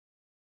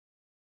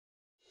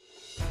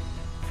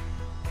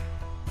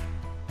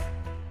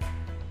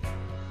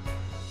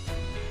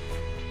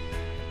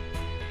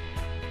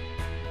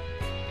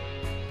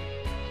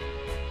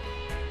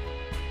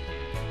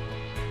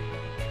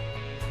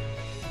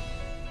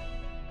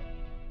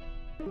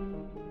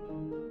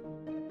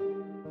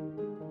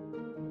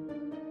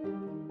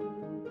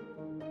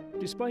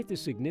Despite the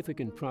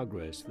significant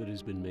progress that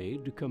has been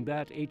made to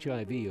combat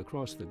HIV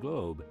across the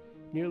globe,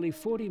 nearly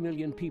 40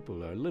 million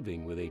people are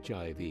living with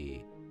HIV.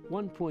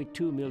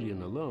 1.2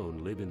 million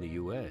alone live in the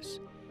US,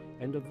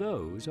 and of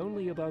those,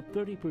 only about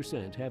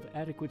 30% have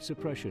adequate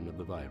suppression of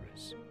the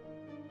virus.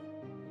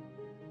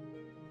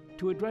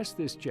 To address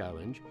this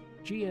challenge,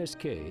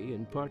 GSK,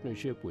 in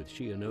partnership with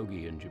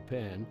Shionogi in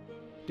Japan,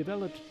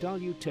 developed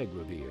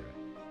dolutegravir,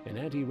 an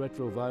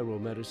antiretroviral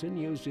medicine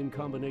used in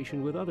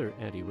combination with other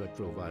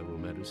antiretroviral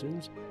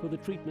medicines for the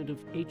treatment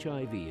of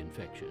HIV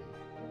infection.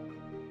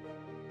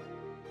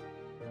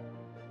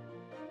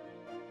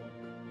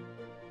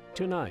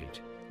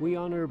 Tonight, we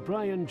honor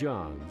Brian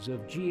Johns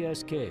of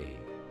GSK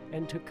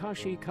and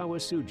Takashi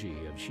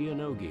Kawasuji of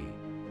Shionogi,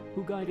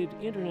 who guided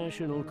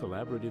international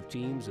collaborative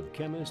teams of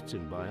chemists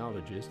and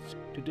biologists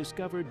to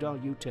discover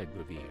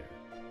dolutegravir.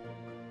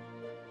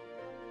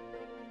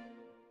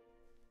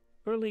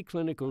 Early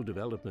clinical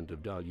development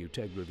of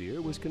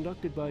dolutegravir was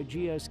conducted by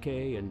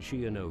GSK and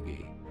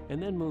Shionogi,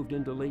 and then moved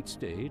into late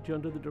stage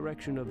under the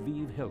direction of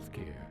ViiV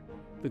Healthcare,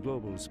 the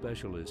global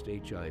specialist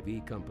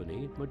HIV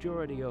company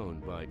majority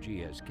owned by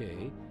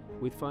GSK,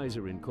 with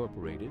Pfizer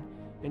Incorporated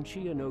and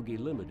Shionogi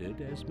Limited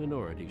as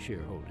minority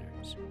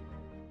shareholders.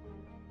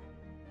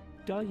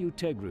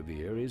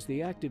 Dolutegravir is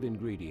the active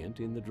ingredient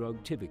in the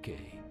drug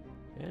TIVICAY,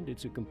 and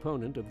it's a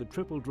component of the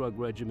triple drug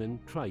regimen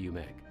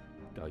Triumec,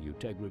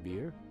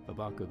 dolutegravir,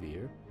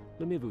 abacavir,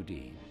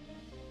 lamivudine.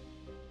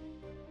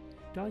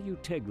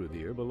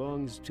 Dolutegravir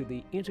belongs to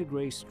the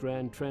Integrase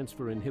strand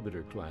transfer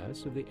inhibitor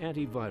class of the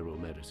antiviral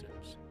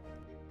medicines.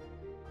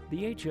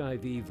 The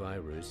HIV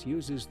virus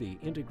uses the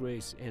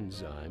integrase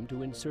enzyme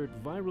to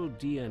insert viral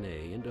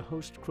DNA into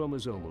host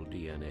chromosomal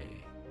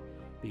DNA.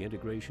 The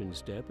integration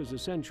step is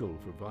essential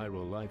for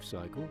viral life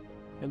cycle,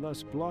 and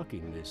thus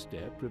blocking this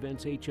step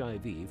prevents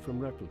HIV from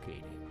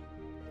replicating.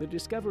 The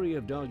discovery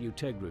of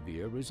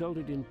dolutegravir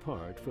resulted in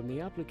part from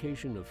the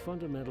application of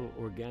fundamental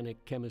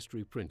organic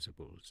chemistry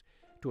principles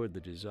toward the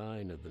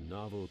design of the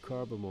novel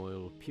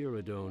carbamoyl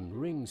pyridone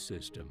ring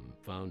system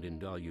found in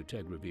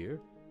dolutegravir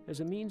as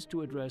a means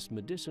to address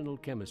medicinal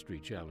chemistry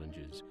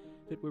challenges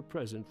that were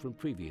present from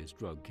previous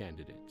drug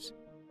candidates.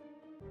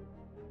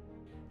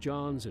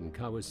 Johns and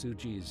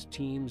Kawasuji's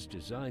teams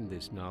designed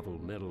this novel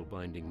metal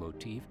binding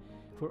motif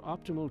for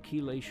optimal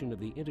chelation of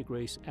the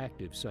integrase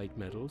active site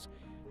metals,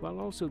 while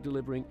also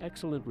delivering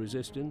excellent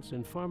resistance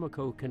and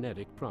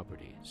pharmacokinetic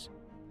properties.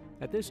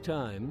 At this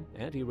time,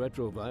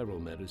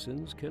 antiretroviral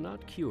medicines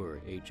cannot cure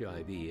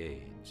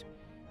HIV/AIDS,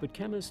 but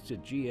chemists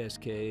at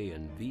GSK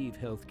and ViiV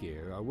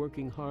Healthcare are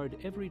working hard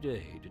every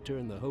day to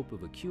turn the hope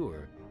of a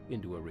cure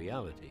into a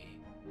reality.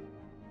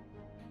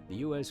 The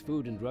U.S.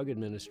 Food and Drug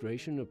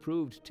Administration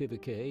approved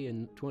TIVICAY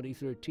in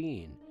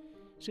 2013.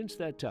 Since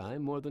that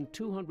time, more than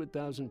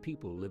 200,000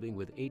 people living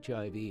with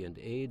HIV and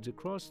AIDS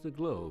across the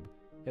globe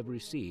have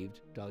received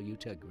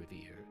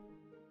dolutegravir.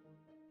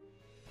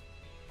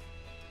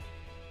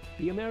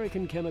 The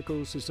American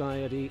Chemical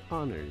Society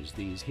honors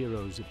these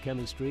heroes of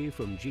chemistry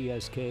from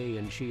GSK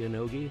and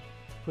Shionogi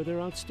for their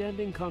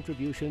outstanding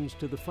contributions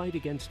to the fight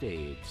against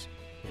AIDS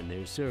and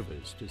their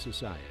service to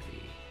society.